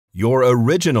Your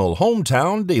original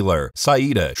hometown dealer,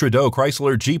 Saida, Trudeau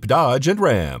Chrysler Jeep Dodge and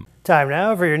Ram. Time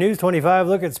now for your News 25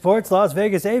 look at sports. Las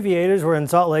Vegas Aviators were in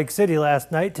Salt Lake City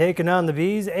last night taking on the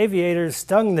Bees. Aviators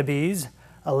stung the Bees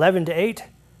 11-8.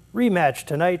 Rematch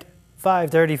tonight,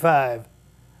 5:35.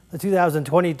 The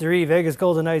 2023 Vegas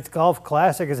Golden Knights Golf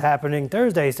Classic is happening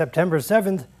Thursday, September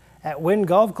 7th at Wynn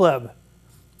Golf Club.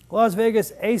 Las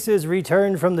Vegas Aces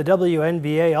return from the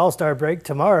WNBA All-Star break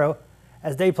tomorrow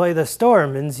as they play the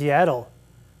Storm in Seattle.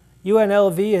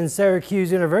 UNLV and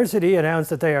Syracuse University announced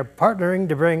that they are partnering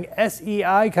to bring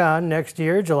SEICon next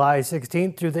year, July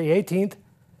 16th through the 18th.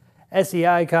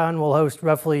 SEICon will host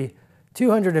roughly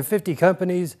 250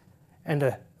 companies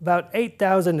and about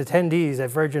 8,000 attendees at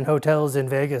Virgin Hotels in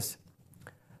Vegas.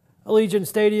 Allegiant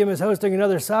Stadium is hosting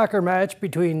another soccer match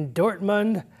between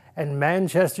Dortmund and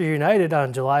Manchester United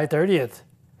on July 30th.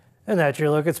 And that's your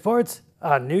look at sports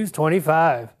on News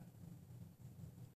 25.